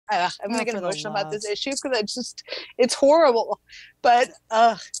I'm going to get emotional about this issue because it's horrible. But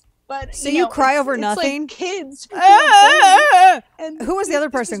so you cry over nothing? Like kids. And who was the other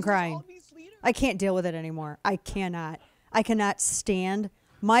person crying? I can't deal with it anymore. I cannot stand.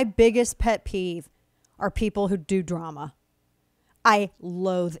 My biggest pet peeve are people who do drama. I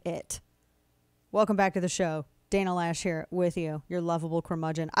loathe it. Welcome back to the show. Dana Lash here with you, your lovable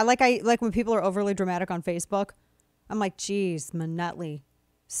curmudgeon. I like when people are overly dramatic on Facebook. I'm like, geez, Manetly,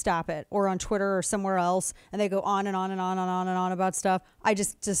 stop it. Or on Twitter or somewhere else, and they go on and on and on and on and on about stuff. I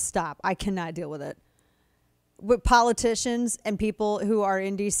just stop. I cannot deal with it. With politicians and people who are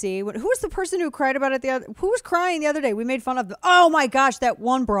in D.C. Who was the person who cried about it who was crying the other day? We made fun of them. Oh my gosh, that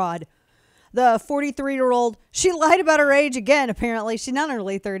one broad. The 43-year-old. She lied about her age again, apparently. She's not in her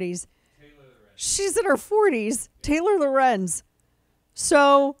late 30s. She's in her 40s. Taylor Lorenz.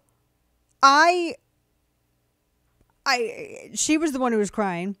 So, she was the one who was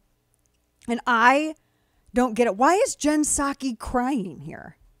crying. And I don't get it. Why is Jen Psaki crying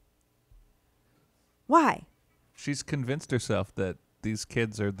here? Why? She's convinced herself that these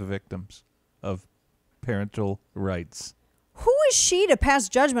kids are the victims of parental rights. Who is she to pass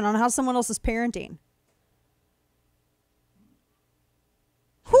judgment on how someone else is parenting?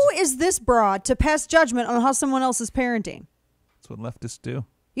 Who is this broad to pass judgment on how someone else is parenting? That's what leftists do.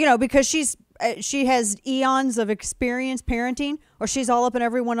 You know, because she has eons of experience parenting, or she's all up in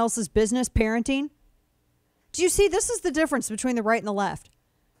everyone else's business parenting. Do you see? This is the difference between the right and the left.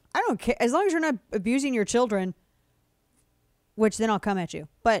 I don't care. As long as you're not abusing your children, which then I'll come at you.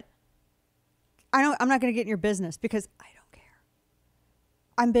 But I'm not going to get in your business because I don't care.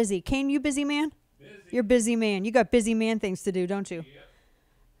 I'm busy. Kane, you busy man? Busy. You're a busy man. You got busy man things to do, don't you? Yep.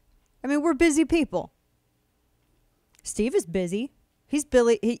 I mean, we're busy people. Steve is busy. He's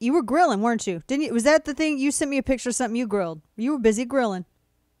Billy. You were grilling, weren't you? Didn't you? Was that the thing? You sent me a picture of something you grilled. You were busy grilling.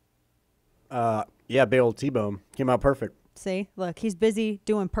 Yeah, big old T-bone. Came out perfect. See? Look, he's busy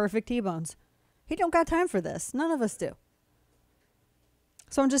doing perfect T-bones. He don't got time for this. None of us do.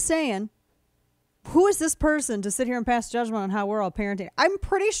 So I'm just saying, who is this person to sit here and pass judgment on how we're all parenting? I'm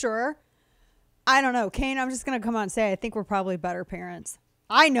pretty sure, I don't know, Kane, I'm just going to come out and say I think we're probably better parents.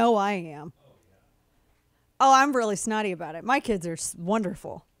 I know I am. Oh, I'm really snotty about it. My kids are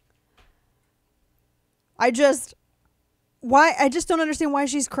wonderful. I just don't understand why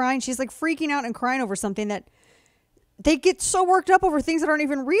she's crying. She's like freaking out and crying over something that they get so worked up over things that aren't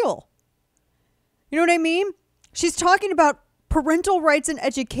even real. You know what I mean? She's talking about parental rights and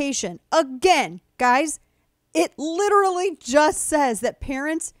education. Again, guys, it literally just says that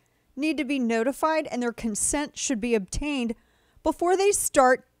parents need to be notified and their consent should be obtained before they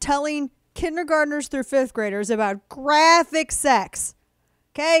start telling kindergartners through fifth graders about graphic sex.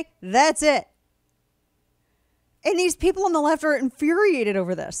 Okay? That's it. And these people on the left are infuriated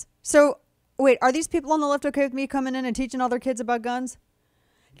over this. So, wait, are these people on the left okay with me coming in and teaching all their kids about guns?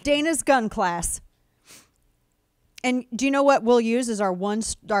 Dana's gun class. And do you know what we'll use as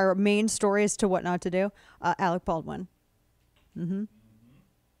our main story as to what not to do? Alec Baldwin.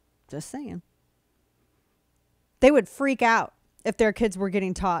 Just saying. They would freak out if their kids were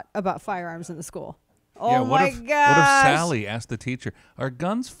getting taught about firearms in the school. Oh, yeah, my gosh. What if Sally asked the teacher, are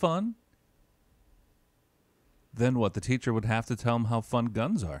guns fun? Then what? The teacher would have to tell them how fun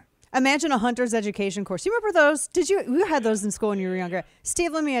guns are. Imagine a hunter's education course. You remember those? You had those in school when you were younger.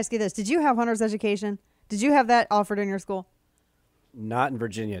 Steve, let me ask you this. Did you have hunter's education? Did you have that offered in your school? Not in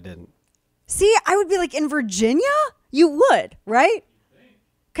Virginia, didn't. See, I would be like, in Virginia? You would, right?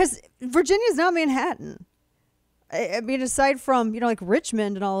 Because Virginia's not Manhattan. I mean, aside from, like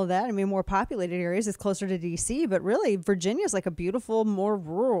Richmond and all of that, I mean, more populated areas, it's closer to D.C., but really, Virginia's like a beautiful, more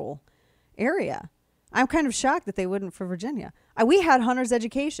rural area. I'm kind of shocked that they wouldn't for Virginia. We had hunter's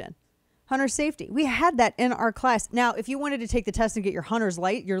education, hunter's safety. We had that in our class. Now, if you wanted to take the test and get your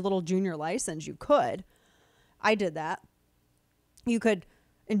your little junior license, you could. I did that. You could,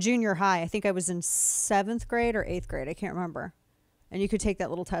 in junior high, I think I was in 7th grade or 8th grade, I can't remember. And you could take that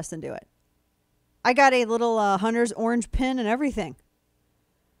little test and do it. I got a little hunter's orange pin and everything.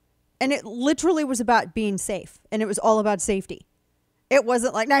 And it literally was about being safe. And it was all about safety. It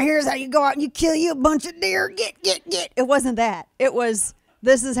wasn't like, now here's how you go out and you kill you a bunch of deer. Get. It wasn't that. It was,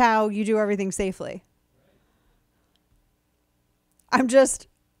 this is how you do everything safely. I'm just,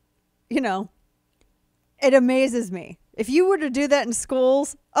 it amazes me. If you were to do that in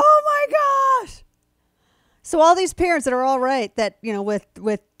schools, oh my gosh. So all these parents that are all right that,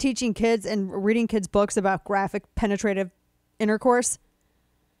 with teaching kids and reading kids books about graphic, penetrative intercourse,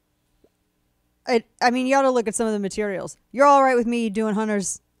 you ought to look at some of the materials. You're all right with me doing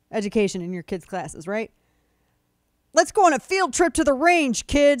hunter's education in your kids' classes, right? let's go on a field trip to the range,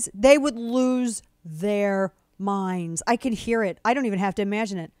 kids. They would lose their minds. I can hear it. I don't even have to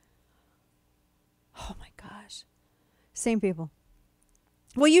imagine it. Oh my gosh. Same people.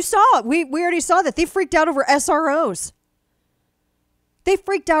 Well, you saw it. We already saw that. They freaked out over SROs. They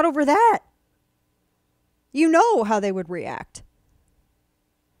freaked out over that. You know how they would react.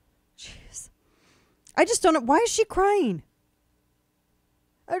 Jeez. I just don't know. Why is she crying?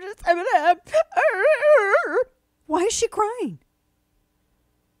 Why is she crying?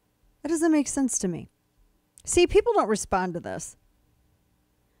 That doesn't make sense to me. See, people don't respond to this.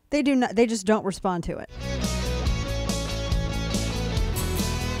 They do not. They just don't respond to it.